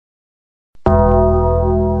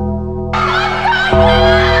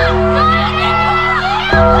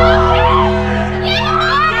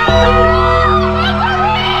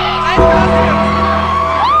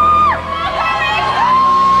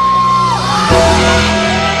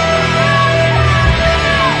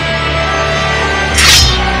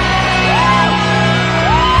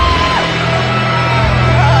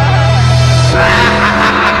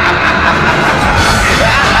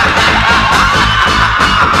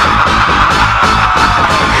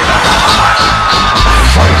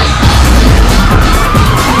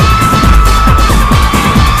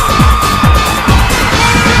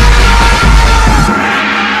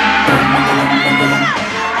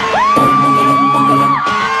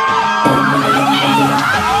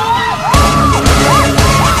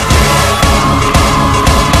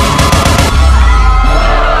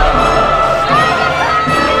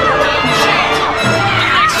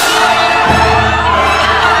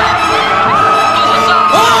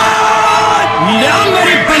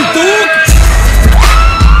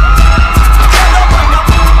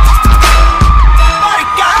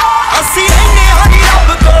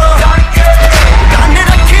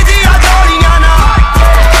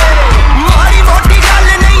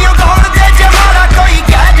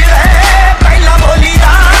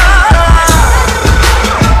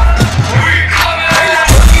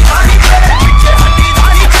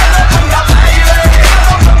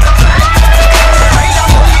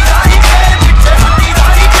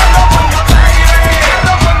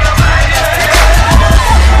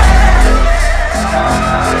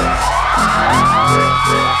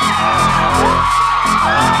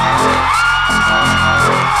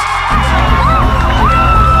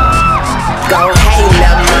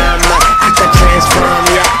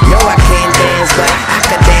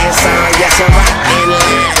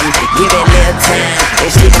And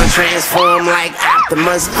she gon' transform like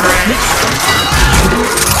Optimus Prime.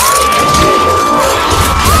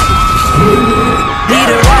 Need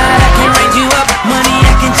a ride, I can raise you up. Money,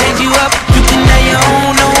 I can change you up. You can have your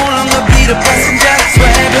own, no longer be the passenger.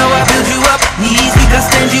 Swag, blow, I build you up. Easy, I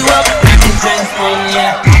stand you up. I can transform,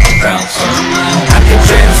 yeah. I can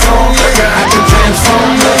transform, I can transform,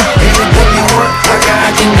 yeah. Anything you want,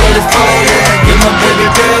 I can get it for you. You're my baby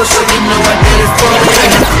girl, so you know I did it for you.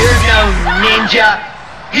 You're no ninja.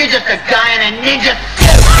 You're just a guy in a ninja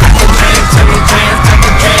suit. I can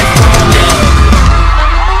transform, yeah.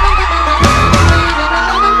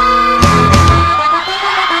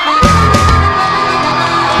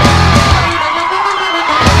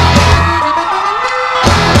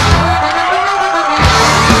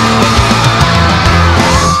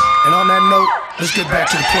 Let's get back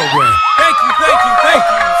to the program. Thank you.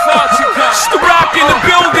 Far too kind. It's the Rock in the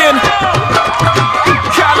building.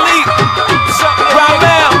 Khalid,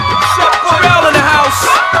 Ramel, Pharrell in the house.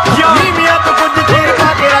 Young, the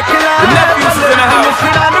nephews is in the house.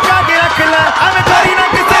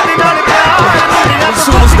 As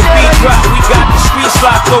soon as the beat drop, we got the streets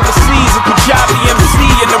locked overseas. A Punjabi MC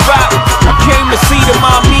in the rock. I came to see the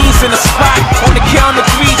mommies in the spot. On the count of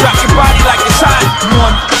 3, drop your body like it's hot.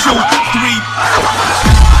 1, 2, 3.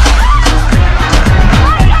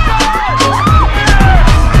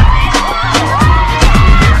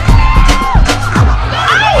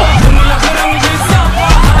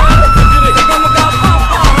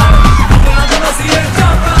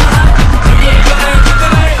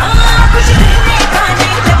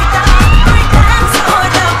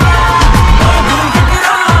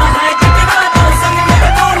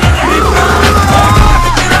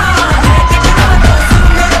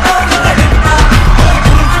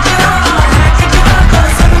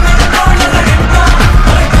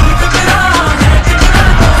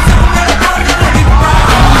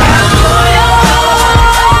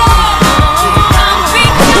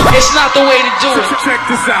 It's not the way to do it. Check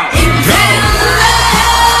this out.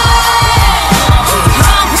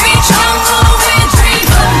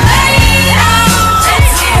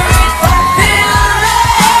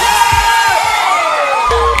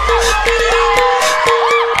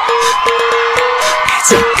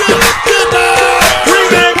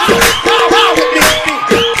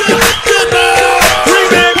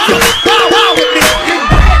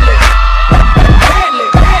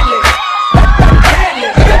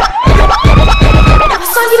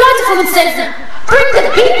 Bring the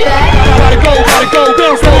beat back. Gotta go,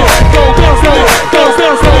 bounce slow, go, bounce slow, bounce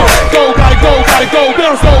slow, go, gotta go,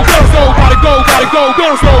 bounce slow, gotta go,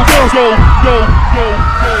 bounce slow, go.